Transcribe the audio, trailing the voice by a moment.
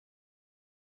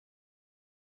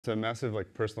It's a massive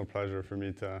personal pleasure for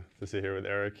me to sit here with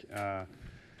Eric.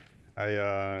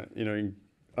 In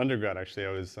undergrad actually,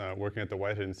 I was working at the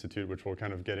Whitehead Institute, which we'll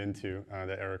kind of get into.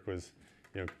 That Eric was,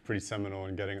 pretty seminal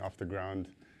in getting off the ground,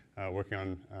 working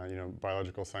on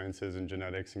biological sciences and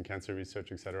genetics and cancer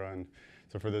research, et cetera. And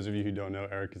so for those of you who don't know,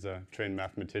 Eric is a trained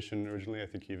mathematician originally. I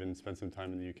think he even spent some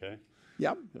time in the UK.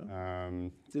 Yep.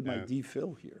 Did my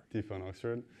DPhil here. DPhil in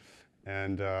Oxford.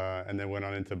 And then went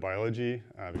on into biology,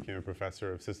 became a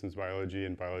professor of systems biology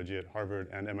and biology at Harvard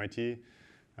and MIT.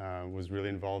 Was really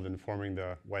involved in forming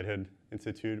the Whitehead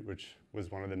Institute, which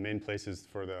was one of the main places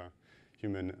for the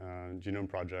Human Genome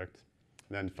Project.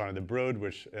 And then founded the Broad,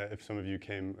 which if some of you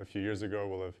came a few years ago,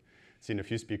 will have seen a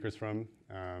few speakers from.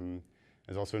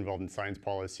 Is also involved in science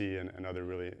policy and other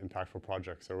really impactful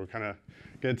projects. So we're kind of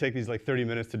going to take these 30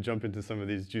 minutes to jump into some of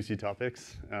these juicy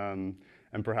topics.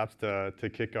 And perhaps to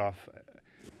kick off,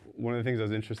 one of the things I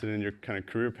was interested in your kind of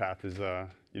career path is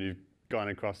you've gone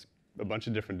across a bunch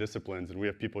of different disciplines, and we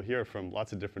have people here from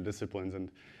lots of different disciplines. And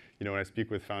when I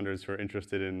speak with founders who are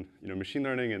interested in machine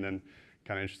learning and then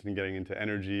kind of interested in getting into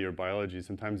energy or biology,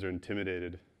 sometimes they're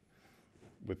intimidated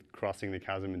with crossing the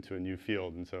chasm into a new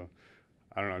field. And so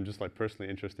I don't know, I'm just personally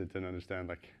interested to understand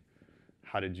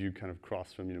how did you kind of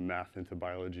cross from math into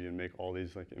biology and make all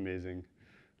these amazing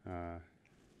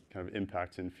kind of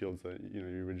impacts in fields that you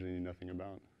originally knew nothing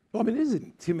about. Well, I mean, it is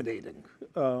intimidating.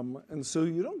 And so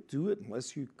you don't do it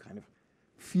unless you kind of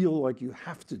feel like you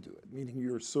have to do it, meaning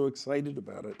you're so excited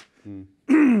about it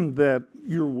that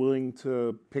you're willing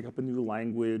to pick up a new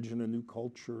language and a new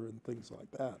culture and things like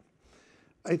that.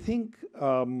 I think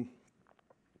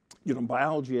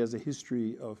biology has a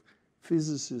history of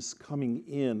physicists coming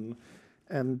in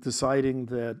and deciding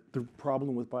that the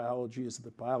problem with biology is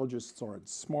that biologists aren't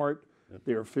smart. Yep.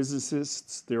 They're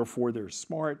physicists, therefore they're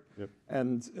smart, yep.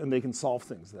 and they can solve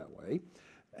things that way.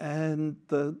 And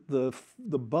the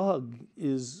bug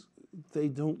is they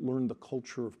don't learn the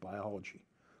culture of biology.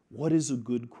 What is a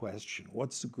good question?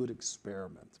 What's a good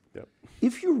experiment? Yep.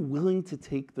 If you're willing to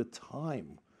take the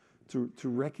time to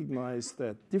recognize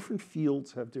that different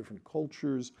fields have different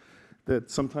cultures,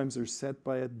 that sometimes they're set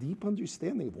by a deep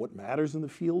understanding of what matters in the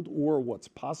field or what's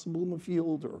possible in the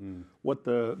field or what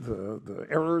the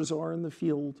errors are in the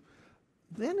field,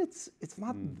 then it's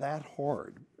not that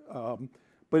hard.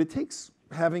 But it takes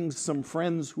having some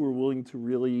friends who are willing to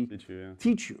really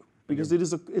teach you because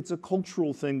it's a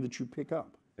cultural thing that you pick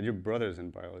up. And your brother's in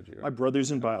biology, right? My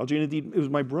brother's in biology, and indeed it was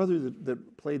my brother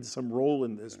that played some role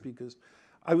in this because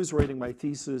I was writing my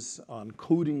thesis on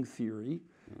coding theory,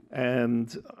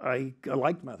 and I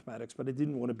liked mathematics, but I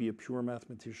didn't want to be a pure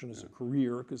mathematician as a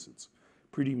career because it's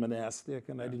pretty monastic,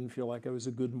 and I didn't feel like I was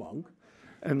a good monk.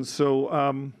 And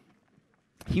so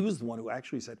he was the one who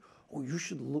actually said, oh, you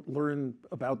should learn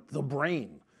about the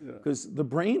brain, because the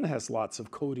brain has lots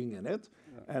of coding in it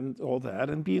and all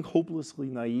that. And being hopelessly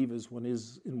naive as one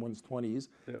is in one's 20s,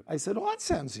 I said, oh, that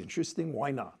sounds interesting. Why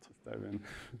not? Let's dive in.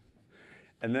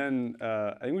 And then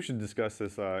I think we should discuss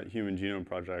this Human Genome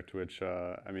Project, which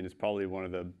is probably one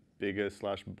of the biggest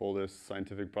 / boldest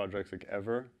scientific projects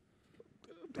ever.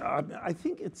 I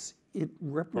think it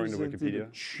represented a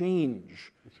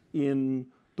change in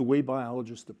the way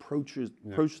biologists approach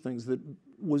things that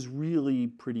was really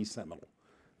pretty seminal,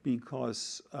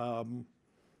 because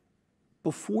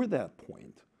before that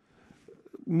point,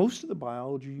 most of the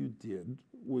biology you did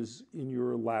was in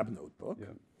your lab notebook.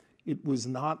 Yeah. It was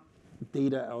not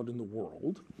data out in the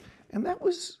world, and that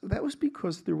was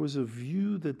because there was a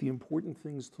view that the important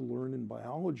things to learn in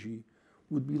biology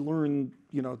would be learned,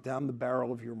 down the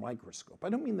barrel of your microscope. I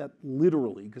don't mean that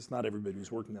literally, because not everybody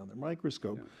was working down their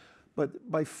microscope,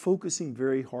 but by focusing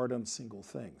very hard on single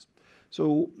things.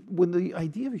 So when the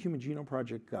idea of a Human Genome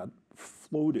Project got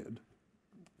floated,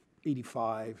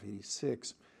 85,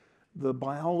 86, the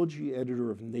biology editor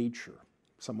of Nature,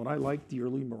 someone I like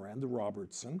dearly, Miranda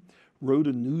Robertson, wrote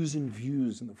a news and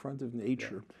views in the front of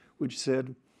Nature, which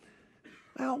said,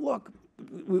 well, look,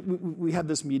 we had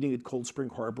this meeting at Cold Spring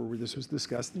Harbor where this was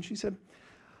discussed, and she said,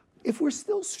 if we're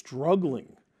still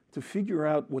struggling to figure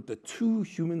out what the 2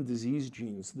 human disease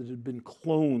genes that had been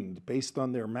cloned based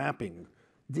on their mapping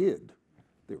did,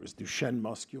 there was Duchenne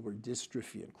muscular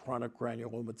dystrophy and chronic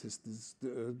granulomatous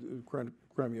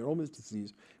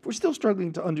disease, if we're still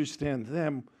struggling to understand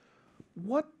them,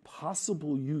 what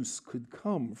possible use could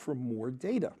come from more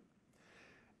data?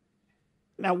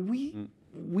 Now, we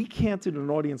can't, in an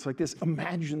audience like this,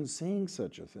 imagine saying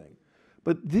such a thing.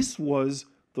 But this was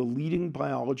the leading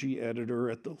biology editor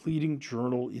at the leading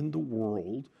journal in the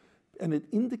world, and it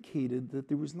indicated that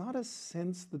there was not a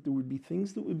sense that there would be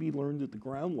things that would be learned at the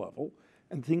ground level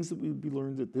and things that would be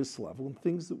learned at this level, and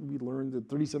things that would be learned at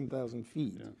 37,000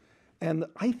 feet. Yeah. And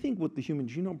I think what the Human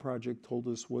Genome Project told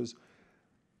us was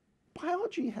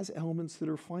biology has elements that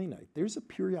are finite. There's a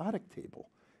periodic table.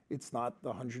 It's not the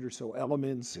 100 or so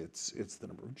elements, it's the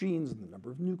number of genes and the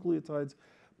number of nucleotides,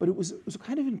 but it was a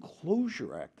kind of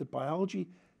enclosure act that biology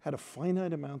had a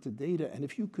finite amount of data, and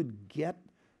if you could get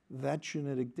that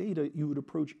genetic data, you would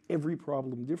approach every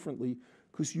problem differently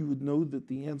because you would know that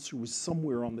the answer was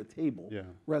somewhere on the table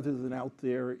rather than out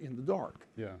there in the dark.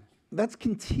 Yeah. That's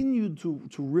continued to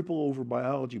ripple over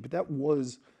biology, but that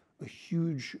was a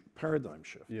huge paradigm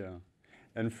shift. Yeah.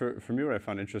 And for me, what I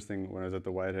found interesting when I was at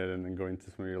the Whitehead and then going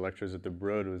to some of your lectures at the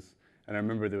Broad was, and I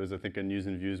remember there was, I think, a News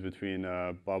and Views between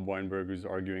Bob Weinberg, who's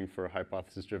arguing for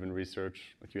hypothesis-driven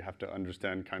research. Like, you have to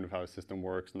understand kind of how a system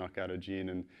works, knock out a gene,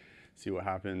 and see what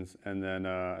happens. And then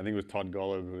I think it was Todd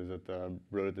Golub, who was at the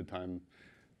Broad at the time,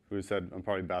 who said, I'm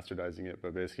probably bastardizing it,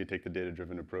 but basically take the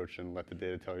data-driven approach and let the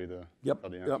data tell you the,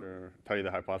 answer, tell you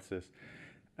the hypothesis.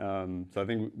 So I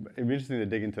think it'd be interesting to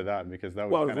dig into that, because that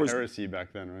was kind of heresy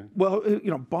back then, right? Well,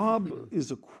 Bob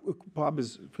is,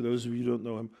 for those of you who don't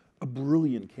know him, a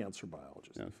brilliant cancer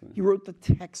biologist. Absolutely. He wrote the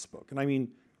textbook, and I mean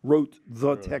wrote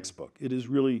the textbook. It is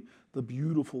really the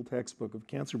beautiful textbook of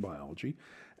cancer biology.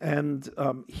 And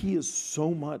he is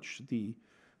so much the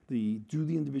do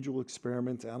the individual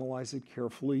experiment, analyze it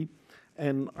carefully.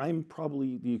 And I'm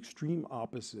probably the extreme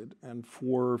opposite. And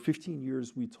for 15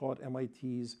 years, we taught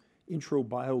MIT's Intro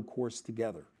Bio course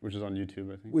together. Which is on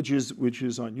YouTube, I think. Which is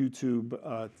on YouTube.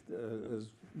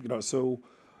 So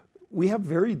we have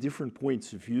very different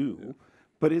points of view,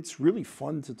 but it's really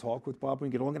fun to talk with Bob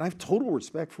and get along. And I have total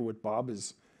respect for what Bob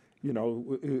is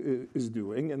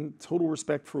doing, and total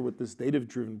respect for what this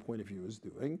data-driven point of view is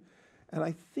doing. And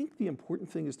I think the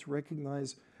important thing is to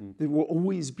recognize there will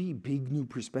always be big new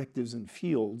perspectives in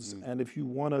fields, and if you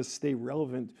want to stay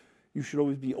relevant, you should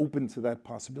always be open to that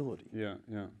possibility. Yeah,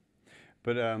 yeah.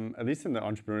 But at least in the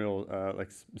entrepreneurial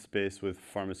space with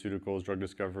pharmaceuticals, drug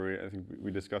discovery, I think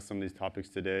we discussed some of these topics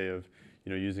today of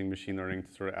using machine learning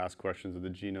to sort of ask questions of the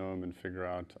genome and figure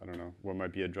out, I don't know, what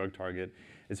might be a drug target.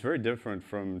 It's very different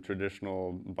from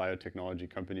traditional biotechnology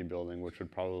company building, which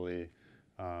would probably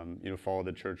follow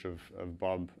the church of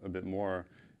Bob a bit more.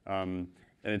 And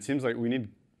it seems like we need,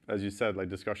 as you said, like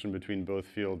discussion between both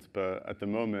fields. But at the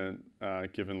moment,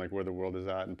 given like where the world is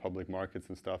at in public markets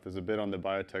and stuff, there's a bit on the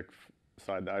biotech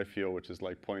side that I feel, which is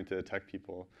like pointing to the tech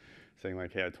people, saying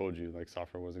like, hey, I told you like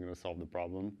software wasn't going to solve the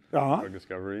problem, drug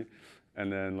discovery.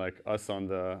 And then like us on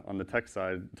the tech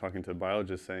side, talking to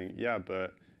biologists saying, yeah,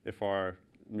 but if our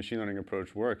machine learning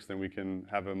approach works, then we can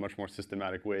have a much more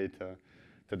systematic way to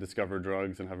discover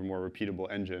drugs and have a more repeatable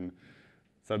engine.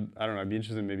 So I don't know, I'd be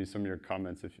interested in maybe some of your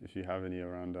comments if you have any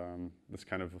around this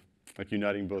kind of like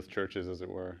uniting both churches, as it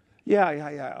were.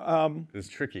 Yeah. It's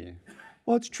tricky.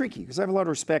 Well, it's tricky because I have a lot of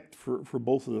respect for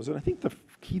both of those. And I think the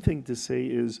key thing to say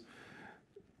is,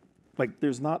 like,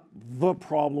 there's not the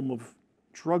problem of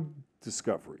drug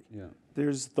discovery. Yeah.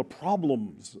 There's the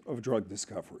problems of drug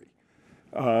discovery.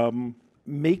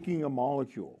 Making a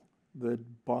molecule that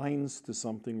binds to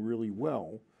something really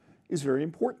well is very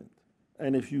important.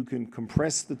 And if you can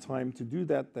compress the time to do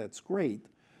that, that's great.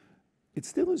 It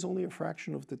still is only a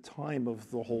fraction of the time of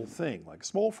the whole thing, like a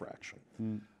small fraction.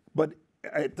 But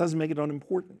it doesn't make it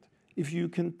unimportant. If you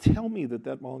can tell me that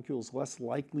that molecule is less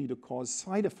likely to cause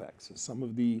side effects, as some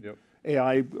of the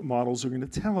AI models are going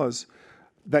to tell us,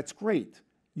 that's great.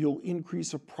 You'll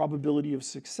increase a probability of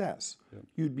success.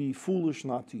 You'd be foolish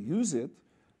not to use it,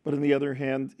 but on the other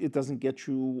hand, it doesn't get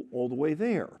you all the way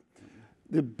there.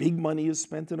 The big money is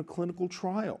spent in a clinical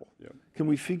trial. Can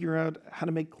we figure out how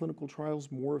to make clinical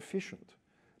trials more efficient?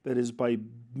 That is, by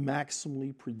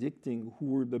maximally predicting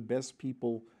who are the best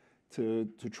people to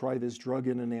try this drug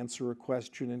in and answer a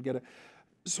question and get a...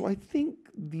 So I think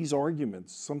these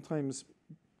arguments sometimes,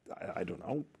 I don't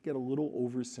know, get a little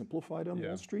oversimplified on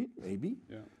Wall Street, maybe.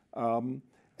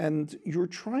 And you're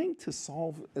trying to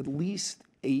solve at least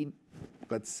 8,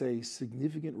 let's say,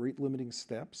 significant rate-limiting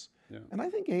steps. And I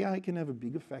think AI can have a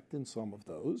big effect in some of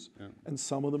those. And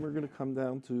some of them are going to come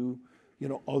down to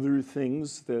other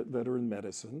things that are in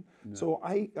medicine. So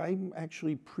I'm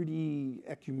actually pretty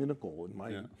ecumenical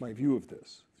in my view of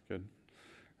this. That's good.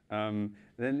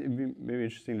 Then it'd be maybe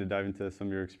interesting to dive into some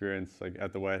of your experience, like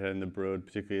at the Whitehead and the Broad,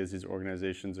 particularly as these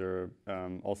organizations are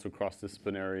also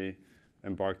cross-disciplinary,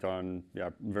 embarked on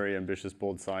very ambitious,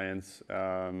 bold science.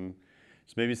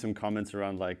 Just maybe some comments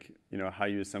around like how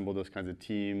you assemble those kinds of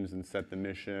teams and set the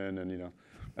mission, and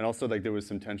and also like there was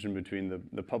some tension between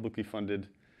the publicly funded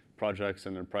projects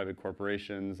and the private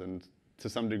corporations, and to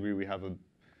some degree we have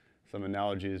some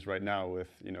analogies right now with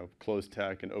closed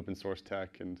tech and open source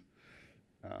tech and.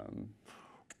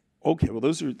 Okay, well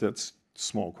that's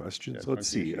small questions. Yeah, let's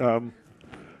see.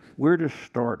 Where to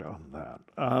start on that?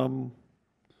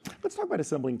 Let's talk about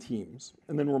assembling teams,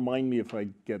 and then remind me if I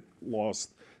get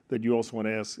lost that you also want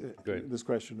to ask this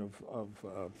question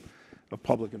of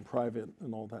public and private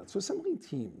and all that. So assembling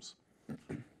teams.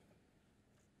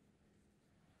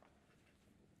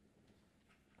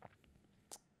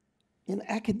 In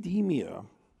academia,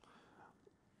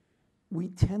 we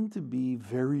tend to be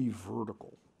very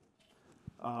vertical.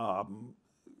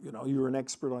 You're an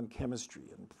expert on chemistry,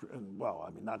 and well,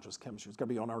 I mean, not just chemistry, it's got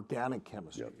to be on organic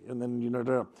chemistry. Yep. And then,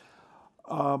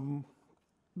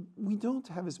 we don't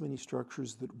have as many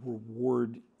structures that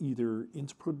reward either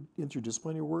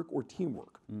interdisciplinary work or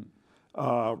teamwork.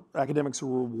 Academics are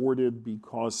rewarded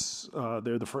because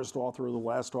they're the first author or the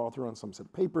last author on some set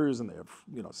of papers, and they have,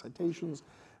 citations,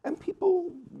 and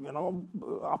people,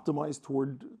 optimize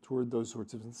toward those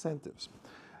sorts of incentives.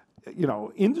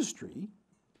 Industry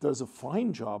does a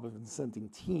fine job of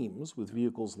incenting teams with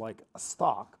vehicles like a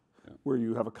stock, where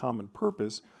you have a common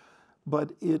purpose,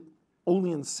 but it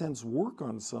only incents work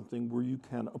on something where you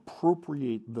can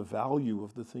appropriate the value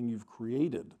of the thing you've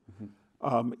created.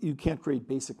 You can't create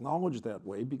basic knowledge that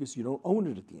way because you don't own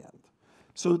it at the end.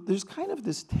 So there's kind of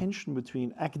this tension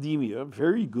between academia,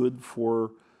 very good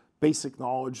for basic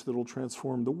knowledge that'll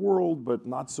transform the world, but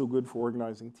not so good for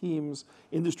organizing teams.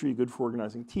 Industry, good for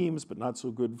organizing teams, but not so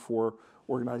good for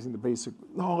organizing the basic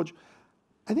knowledge.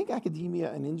 I think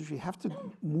academia and industry have to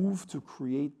move to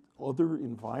create other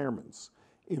environments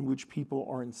in which people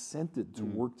are incented to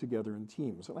work together in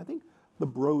teams. And I think the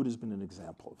Broad has been an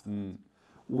example of that,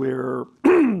 where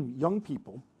young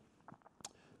people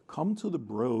come to the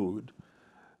Broad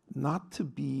not to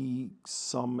be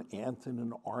some ant in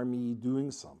an army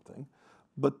doing something,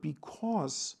 but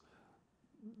because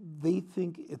they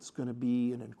think it's going to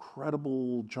be an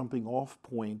incredible jumping off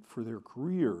point for their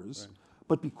careers. Right.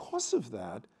 But because of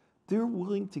that, they're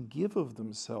willing to give of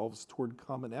themselves toward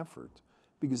common effort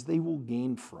because they will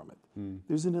gain from it.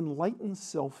 There's an enlightened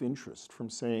self-interest from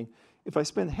saying, if I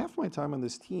spend half my time on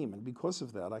this team, and because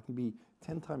of that, I can be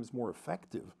 10 times more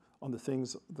effective on the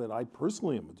things that I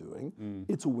personally am doing,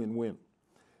 it's a win-win.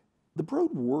 The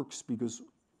Broad works because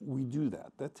we do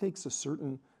that. That takes a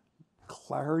certain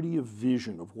clarity of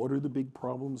vision of what are the big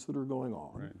problems that are going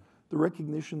on, right. The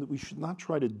recognition that we should not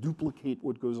try to duplicate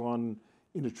what goes on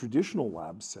in a traditional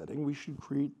lab setting. We should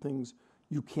create things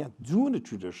you can't do in a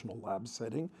traditional lab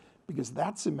setting because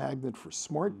that's a magnet for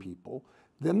smart people.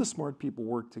 Then the smart people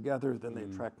work together, then they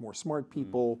attract more smart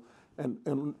people, and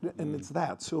it's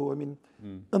that. So, I mean,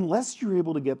 unless you're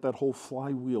able to get that whole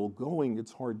flywheel going,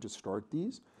 it's hard to start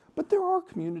these. But there are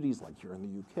communities like here in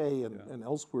the UK and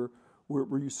elsewhere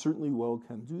where you certainly well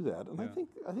can do that. And I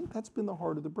think that's been the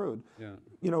heart of the Broad.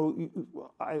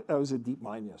 I was at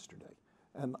DeepMind yesterday,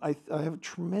 and I have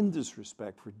tremendous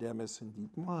respect for Demis and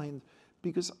DeepMind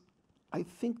because I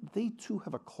think they too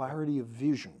have a clarity of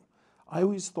vision. I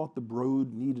always thought the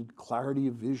Broad needed clarity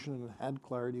of vision and had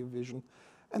clarity of vision.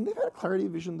 And they've had a clarity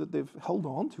of vision that they've held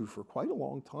on to for quite a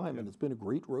long time, and it's been a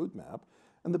great roadmap.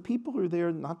 And the people are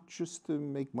there not just to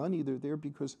make money, they're there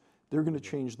because they're going to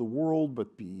change the world,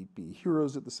 but be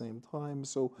heroes at the same time.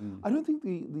 So I don't think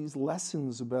these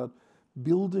lessons about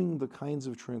building the kinds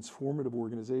of transformative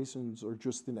organizations are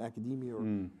just in academia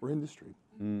or industry.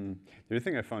 The other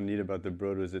thing I found neat about the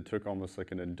Broad was it took almost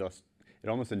like it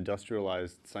almost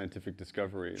industrialized scientific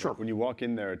discovery. Sure. Like when you walk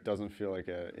in there, it doesn't feel like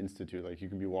an institute. Like you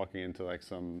can be walking into like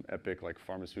some epic like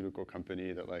pharmaceutical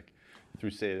company that like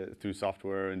through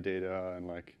software and data and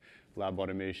like lab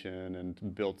automation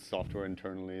and built software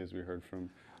internally, as we heard from.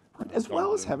 As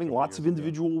well as having lots of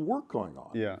individual work going on.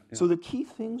 Yeah. So the key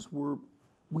things were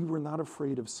we were not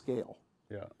afraid of scale.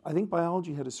 Yeah. I think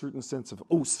biology had a certain sense of,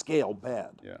 scale,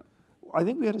 bad. Yeah. I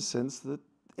think we had a sense that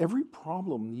every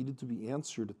problem needed to be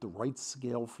answered at the right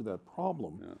scale for that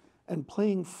problem. Yeah. And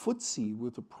playing footsie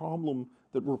with a problem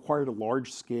that required a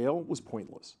large scale was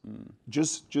pointless.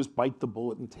 Just bite the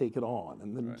bullet and take it on.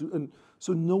 And then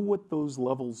so know what those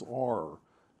levels are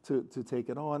to take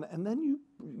it on. And then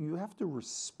you have to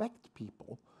respect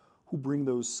people who bring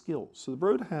those skills. So the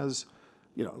Broad has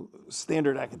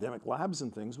standard academic labs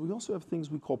and things. We also have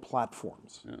things we call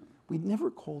platforms. Yeah. We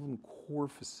never call them core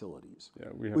facilities. Yeah,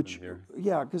 we have them here.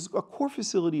 Yeah, because a core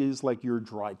facility is like your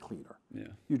dry cleaner. Yeah.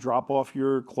 You drop off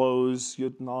your clothes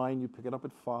at 9, you pick it up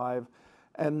at 5,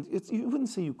 and you wouldn't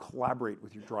say you collaborate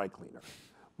with your dry cleaner.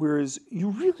 Whereas you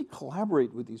really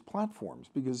collaborate with these platforms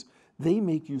because they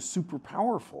make you super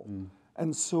powerful.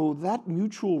 And so that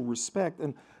mutual respect,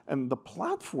 and And the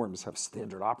platforms have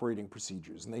standard operating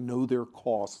procedures, and they know their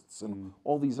costs and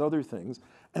all these other things.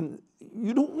 And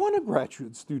you don't want a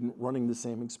graduate student running the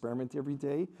same experiment every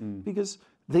day because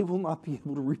they will not be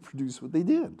able to reproduce what they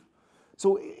did.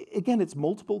 So again, it's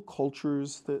multiple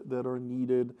cultures that are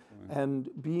needed, and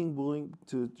being willing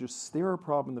to just stare a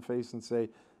problem in the face and say,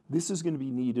 this is going to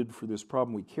be needed for this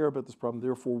problem. We care about this problem,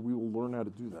 therefore we will learn how to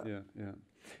do that. Yeah, yeah.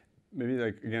 Maybe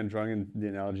like, again, drawing in the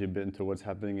analogy a bit into what's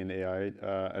happening in AI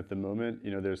at the moment,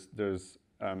 there's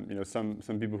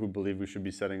some people who believe we should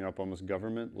be setting up almost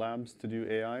government labs to do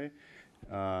AI,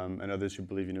 and others who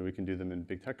believe, we can do them in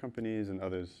big tech companies, and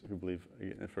others who believe,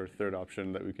 again, for a third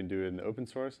option, that we can do it in the open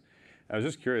source. I was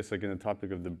just curious, like in the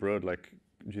topic of the Broad, like,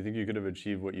 do you think you could have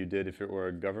achieved what you did if it were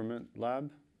a government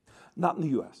lab? Not in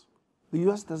the US. The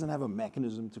US doesn't have a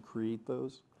mechanism to create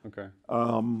those. Okay.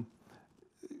 I'm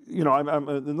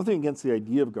nothing against the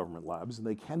idea of government labs, and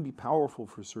they can be powerful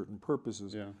for certain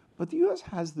purposes. Yeah. But the US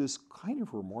has this kind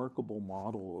of remarkable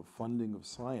model of funding of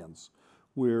science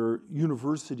where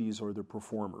universities are the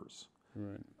performers.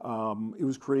 Right. It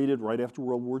was created right after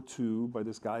World War II by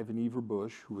this guy, Vannevar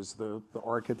Bush, who was the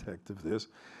architect of this.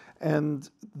 And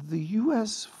the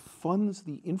US funds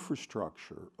the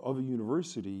infrastructure of a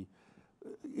university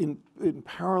in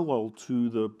parallel to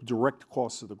the direct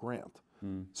costs of the grant.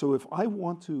 So if I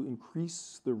want to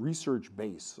increase the research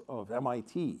base of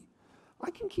MIT,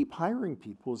 I can keep hiring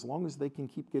people as long as they can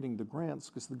keep getting the grants,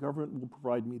 because the government will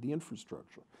provide me the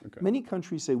infrastructure. Okay. Many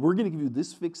countries say, we're going to give you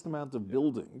this fixed amount of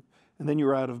building, and then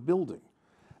you're out of building.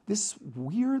 This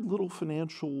weird little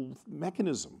financial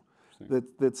mechanism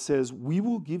that says, we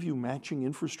will give you matching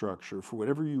infrastructure for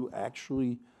whatever you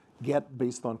actually get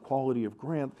based on quality of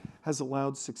grant, has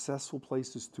allowed successful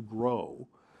places to grow.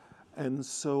 And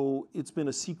so it's been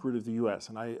a secret of the US.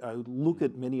 And I look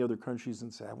at many other countries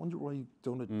and say, I wonder why you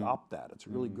don't adopt that. It's a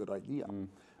really good idea.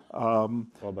 All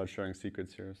about sharing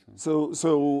secrets here. So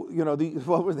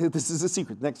this is a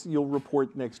secret. You'll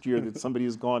report next year that somebody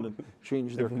has gone and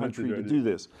changed their country to do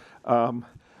this.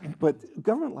 But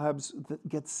government labs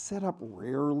get set up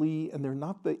rarely, and they're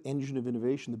not the engine of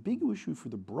innovation. The big issue for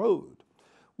the Broad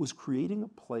was creating a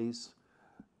place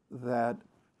that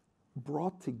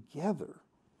brought together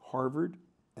Harvard,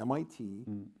 MIT,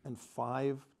 and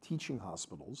 5 teaching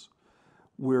hospitals,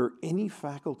 where any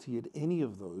faculty at any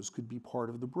of those could be part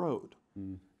of the Broad.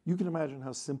 You can imagine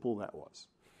how simple that was.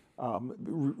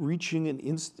 Reaching an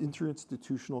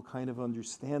interinstitutional kind of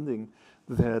understanding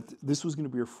that this was going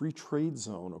to be a free trade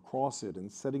zone across it, and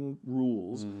setting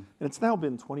rules. And it's now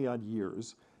been 20-odd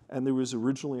years, and there was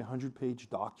originally a 100-page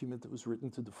document that was written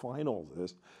to define all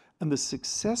this. And the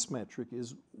success metric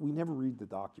is we never read the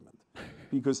document,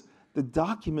 because the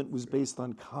document was based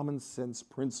on common sense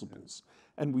principles.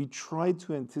 And we tried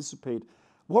to anticipate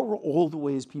what were all the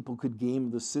ways people could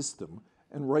game the system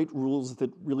and write rules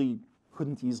that really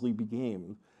couldn't easily be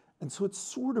gamed. And so it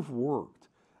sort of worked.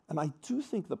 And I do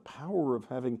think the power of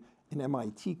having an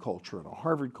MIT culture and a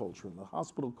Harvard culture and the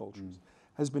hospital cultures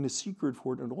has been a secret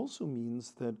for it. And it also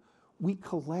means that we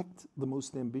collect the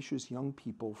most ambitious young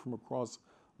people from across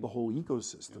the whole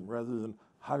ecosystem, rather than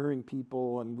hiring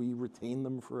people and we retain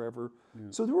them forever.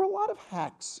 So there were a lot of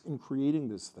hacks in creating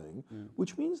this thing,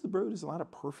 which means the Broad is not a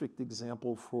perfect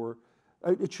example for,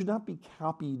 it should not be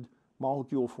copied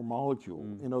molecule for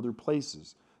molecule in other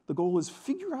places. The goal is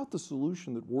figure out the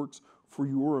solution that works for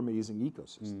your amazing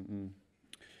ecosystem.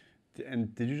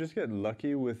 And did you just get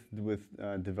lucky with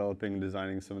developing and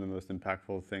designing some of the most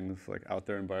impactful things like out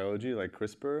there in biology, like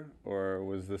CRISPR, or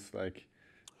was this like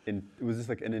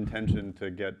an intention to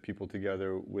get people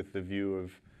together with the view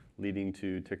of leading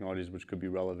to technologies which could be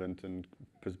relevant and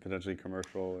potentially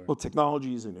commercial? Or? Well,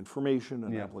 technologies and information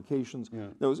and applications.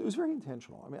 No, it was very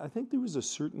intentional. I mean, I think there was a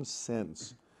certain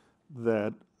sense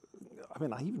that, I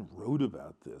mean, I even wrote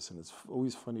about this, and it's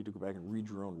always funny to go back and read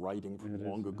your own writing from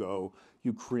long ago.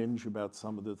 You cringe about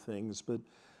some of the things, but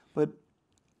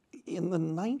in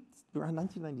around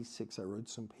 1996, I wrote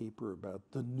some paper about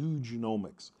the new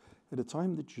genomics. At a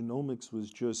time that genomics was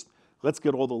just, let's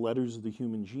get all the letters of the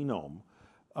human genome,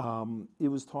 it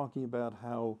was talking about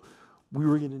how we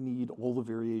were going to need all the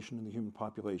variation in the human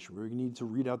population. We were going to need to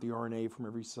read out the RNA from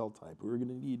every cell type. We were going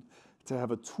to need to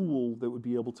have a tool that would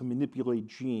be able to manipulate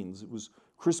genes. It was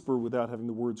CRISPR without having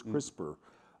the words CRISPR.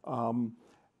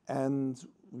 And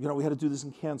we had to do this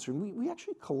in cancer. And we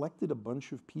actually collected a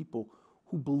bunch of people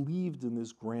who believed in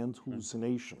this grand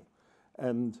hallucination.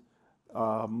 And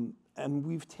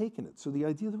we've taken it. So the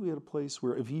idea that we had a place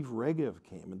where Aviv Regev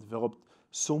came and developed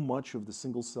so much of the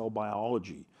single cell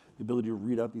biology, the ability to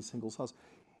read out these single cells,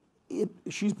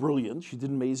 she's brilliant. She did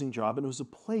an amazing job. And it was a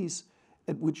place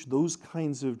at which those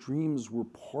kinds of dreams were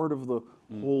part of the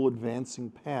whole advancing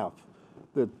path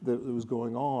that was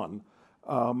going on.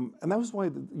 And that was why,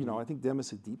 I think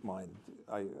Demis at DeepMind,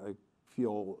 I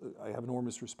feel I have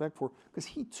enormous respect for, because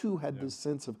he too had this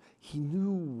sense of, he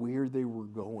knew where they were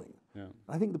going. Yeah.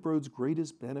 I think the Broad's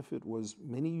greatest benefit was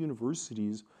many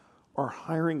universities are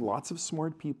hiring lots of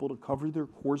smart people to cover their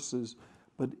courses,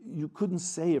 but you couldn't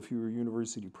say if you were a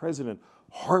university president,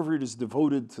 Harvard is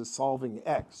devoted to solving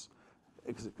X,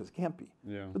 because it can't be.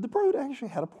 Yeah. But the Broad actually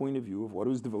had a point of view of what it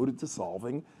was devoted to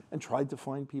solving and tried to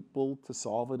find people to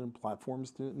solve it and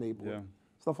platforms to enable it,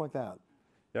 stuff like that.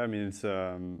 Yeah, I mean,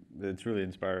 it's really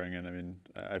inspiring, and I mean,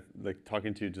 I like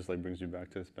talking to you just like brings you back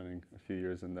to spending a few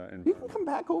years in that environment. You can come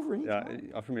back over anytime.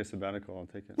 Yeah, offer me a sabbatical, I'll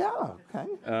take it. Yeah,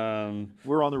 okay.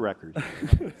 We're on the record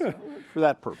for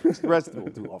that purpose. The rest of it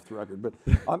we'll do off the record, but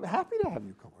I'm happy to have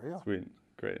you come over. Yeah. Sweet,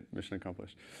 great, mission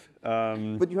accomplished.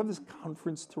 But you have this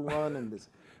conference to run and this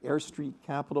Air Street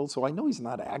Capital, so I know he's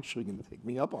not actually going to take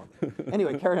me up on it.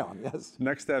 Anyway, carry on. Yes.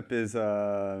 Next step is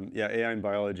AI in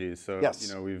biology. So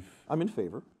yes. I'm in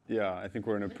favor. Yeah, I think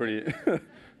we're in a pretty.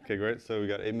 Okay, great. So we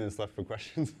got 8 minutes left for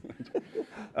questions.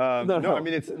 No. I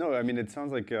mean it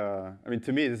sounds like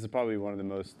to me this is probably one of the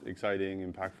most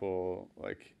exciting, impactful,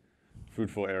 like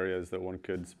fruitful areas that one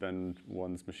could spend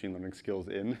one's machine learning skills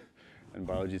in and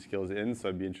biology skills in. So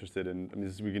I'd be interested in. I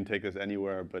mean, we can take this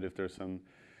anywhere, but if there's some.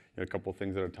 A couple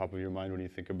things that are top of your mind when you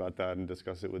think about that and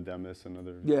discuss it with Demis and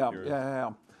other peers.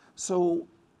 Yeah. So,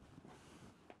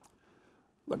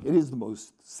 look, it is the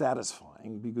most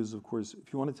satisfying because, of course,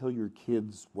 if you want to tell your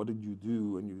kids, what did you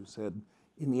do? And you said,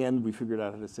 in the end, we figured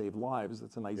out how to save lives.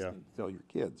 That's a nice thing to tell your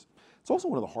kids. It's also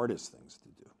one of the hardest things to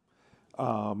do.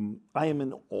 I am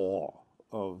in awe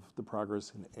of the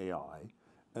progress in AI.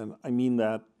 And I mean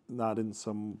that not in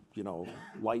some,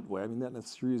 light way. I mean that in a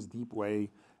serious, deep way,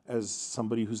 as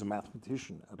somebody who's a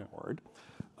mathematician at heart.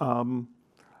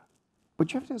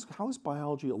 But you have to ask, how is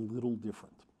biology a little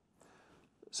different?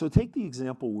 So take the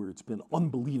example where it's been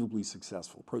unbelievably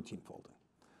successful, protein folding.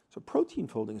 So protein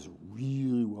folding is a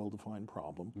really well-defined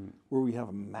problem where we have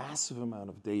a massive amount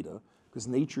of data because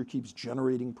nature keeps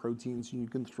generating proteins and you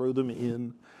can throw them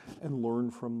in and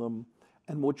learn from them.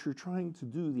 And what you're trying to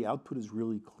do, the output is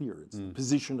really clear. It's the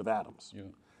position of atoms. Yeah.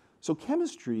 So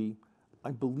chemistry,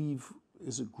 I believe,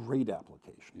 is a great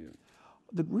application. Yeah.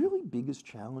 The really biggest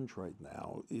challenge right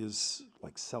now is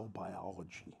like cell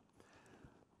biology.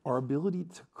 Our ability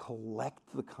to collect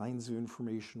the kinds of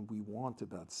information we want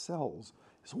about cells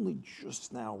is only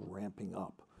just now ramping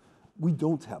up. We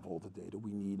don't have all the data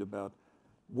we need about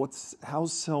how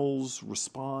cells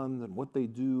respond and what they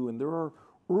do, and there are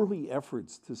early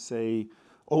efforts to say,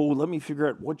 oh, let me figure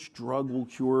out which drug will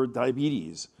cure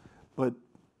diabetes. But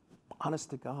honest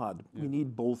to God, we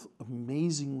need both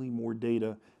amazingly more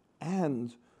data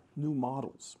and new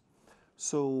models.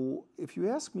 So if you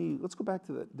ask me, let's go back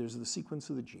to that. There's the sequence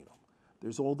of the genome.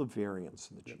 There's all the variants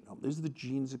in the genome. There's the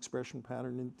gene's expression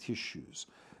pattern in tissues.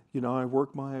 I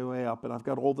work my way up and I've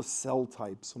got all the cell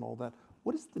types and all that.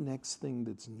 What is the next thing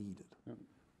that's needed?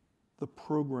 The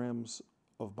programs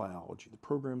of biology, the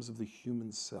programs of the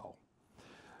human cell.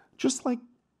 Just like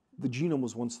the genome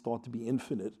was once thought to be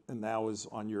infinite and now is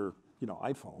on your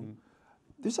iPhone,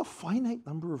 there's a finite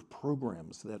number of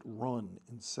programs that run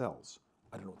in cells.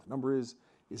 I don't know what the number is.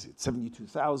 Is it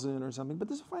 72,000 or something? But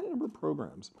there's a finite number of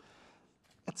programs.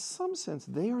 At some sense,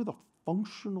 they are the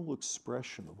functional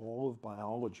expression of all of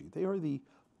biology. They are the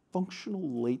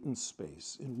functional latent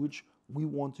space in which we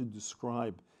want to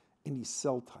describe any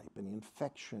cell type, any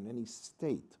infection, any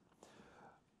state.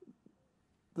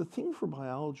 The thing for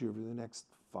biology over the next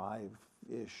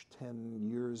 5-ish, 10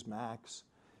 years max,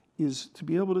 is to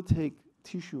be able to take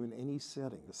tissue in any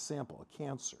setting, a sample, a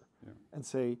cancer, and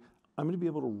say, I'm going to be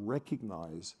able to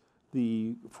recognize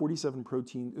the 47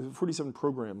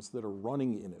 programs that are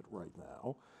running in it right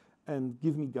now and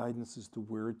give me guidance as to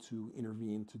where to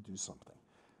intervene to do something.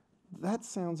 That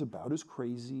sounds about as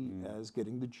crazy as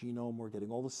getting the genome or getting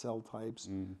all the cell types,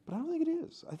 but I don't think it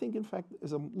is. I think, in fact,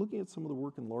 as I'm looking at some of the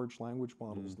work in large language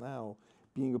models now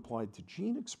being applied to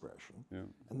gene expression, and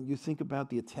then you think about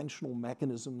the attentional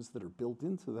mechanisms that are built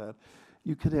into that,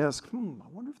 you could ask, I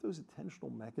wonder if those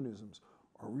attentional mechanisms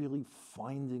are really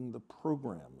finding the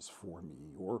programs for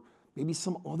me, or maybe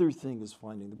some other thing is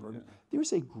finding the program.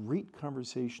 There's a great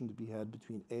conversation to be had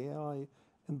between AI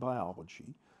and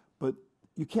biology, but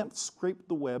you can't scrape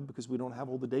the web because we don't have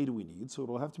all the data we need, so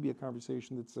it'll have to be a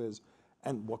conversation that says,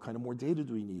 and what kind of more data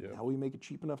do we need? How do we make it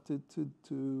cheap enough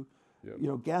to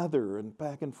gather and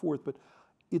back and forth? But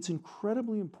it's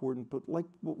incredibly important, but like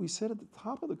what we said at the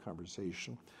top of the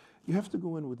conversation, you have to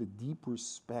go in with a deep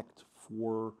respect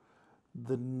for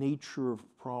the nature of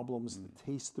problems, the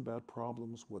taste about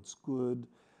problems, what's good.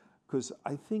 Because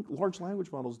I think large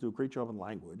language models do a great job in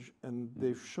language, and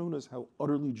they've shown us how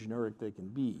utterly generic they can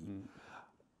be.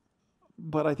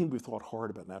 But I think we've thought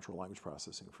hard about natural language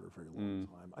processing for a very long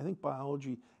time. I think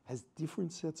biology has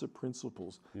different sets of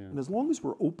principles. And as long as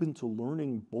we're open to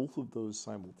learning both of those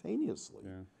simultaneously,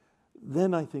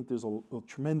 then I think there's a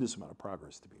tremendous amount of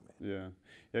progress to be made. Yeah,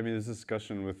 I mean, there's a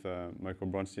discussion with Michael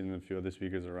Bronstein and a few other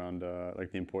speakers around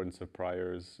like the importance of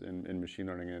priors in machine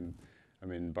learning. And I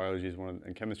mean, biology is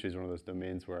and chemistry is one of those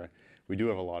domains where we do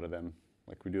have a lot of them.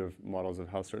 Like we do have models of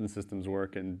how certain systems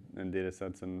work and data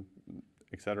sets and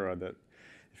et cetera, that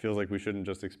it feels like we shouldn't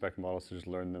just expect models to just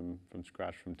learn them from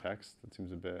scratch from text. That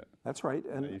seems a bit... That's right,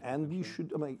 and we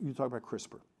should, I mean, you talk about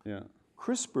CRISPR. Yeah.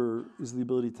 CRISPR is the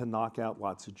ability to knock out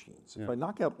lots of genes. If I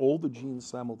knock out all the genes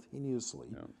simultaneously,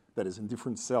 that is in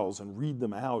different cells, and read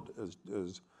them out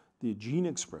as the gene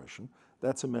expression,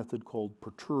 that's a method called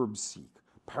perturb-seq,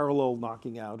 parallel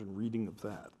knocking out and reading of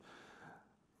that.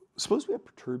 Suppose we have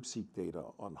perturb-seq data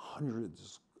on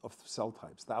hundreds of cell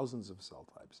types, thousands of cell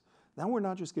types. Now we're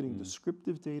not just getting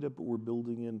descriptive data, but we're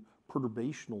building in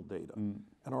perturbational data,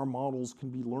 and our models can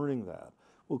be learning that.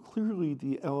 Well, clearly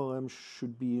the LLM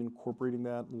should be incorporating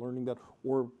that and learning that,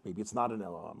 or maybe it's not an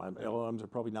LLM. LLMs are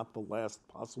probably not the last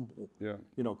possible,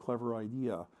 clever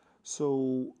idea.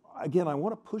 So again, I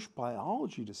want to push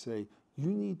biology to say,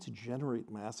 you need to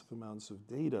generate massive amounts of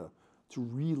data to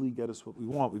really get us what we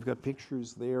want. We've got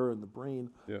pictures there in the brain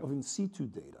of in situ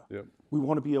data. We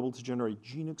want to be able to generate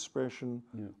gene expression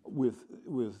with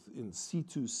in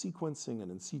situ sequencing and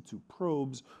in situ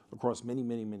probes across many,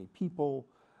 many, many people.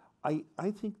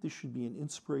 I think this should be an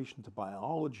inspiration to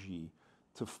biology.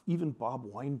 Even Bob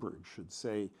Weinberg should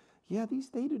say, yeah, these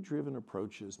data-driven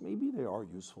approaches, maybe they are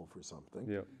useful for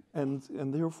something.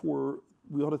 And therefore,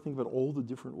 we ought to think about all the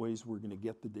different ways we're going to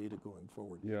get the data going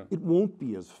forward. It won't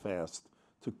be as fast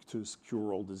to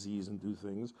cure all disease and do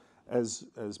things as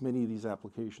many of these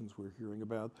applications we're hearing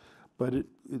about, but it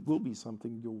will be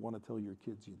something you'll want to tell your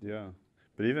kids you do.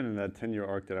 But even in that 10-year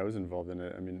arc that I was involved in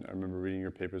it, I mean, I remember reading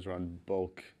your papers around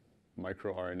bulk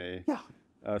microRNA.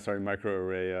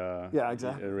 Microarray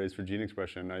exactly. arrays for gene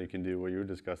expression. Now you can do what you were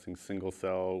discussing, single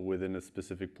cell within a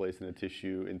specific place in a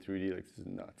tissue in 3D. Like, this is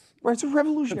nuts. Right, it's a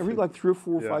revolution every like 3 or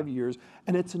 4 or 5 years,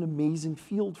 and it's an amazing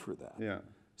field for that.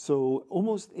 So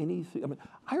almost anything, I mean,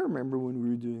 I remember when we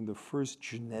were doing the first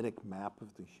genetic map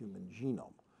of the human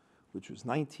genome, which was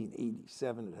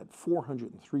 1987. It had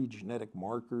 403 genetic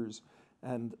markers.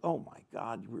 And oh my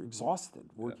God, you were exhausted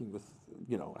working with,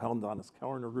 Helen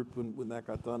Donnis-Kauerner group when that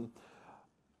got done.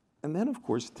 And then, of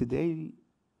course, today,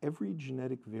 every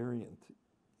genetic variant,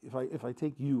 if I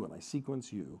take you and I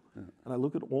sequence you, and I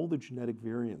look at all the genetic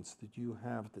variants that you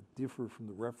have that differ from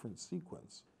the reference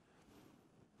sequence,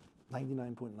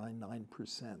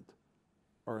 99.99%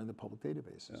 are in the public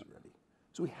databases already.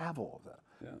 So we have all of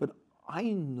that. But I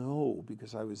know,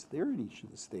 because I was there at each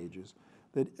of the stages,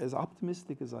 that as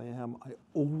optimistic as I am, I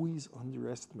always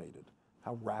underestimated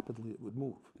how rapidly it would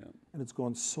move. And it's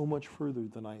gone so much further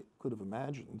than I could have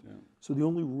imagined. So the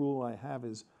only rule I have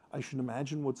is I should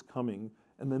imagine what's coming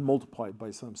and then multiply it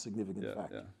by some significant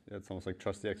factor. It's almost like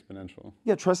trust the exponential.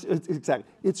 Exactly.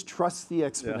 It's trust the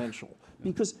exponential.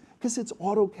 Because it's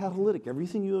autocatalytic.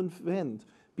 Everything you invent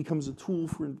becomes a tool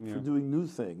for doing new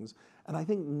things. And I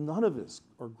think none of us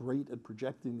are great at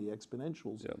projecting the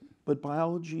exponentials. But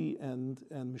biology and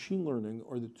machine learning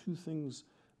are the two things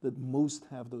that most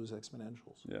have those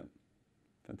exponentials.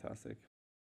 Fantastic.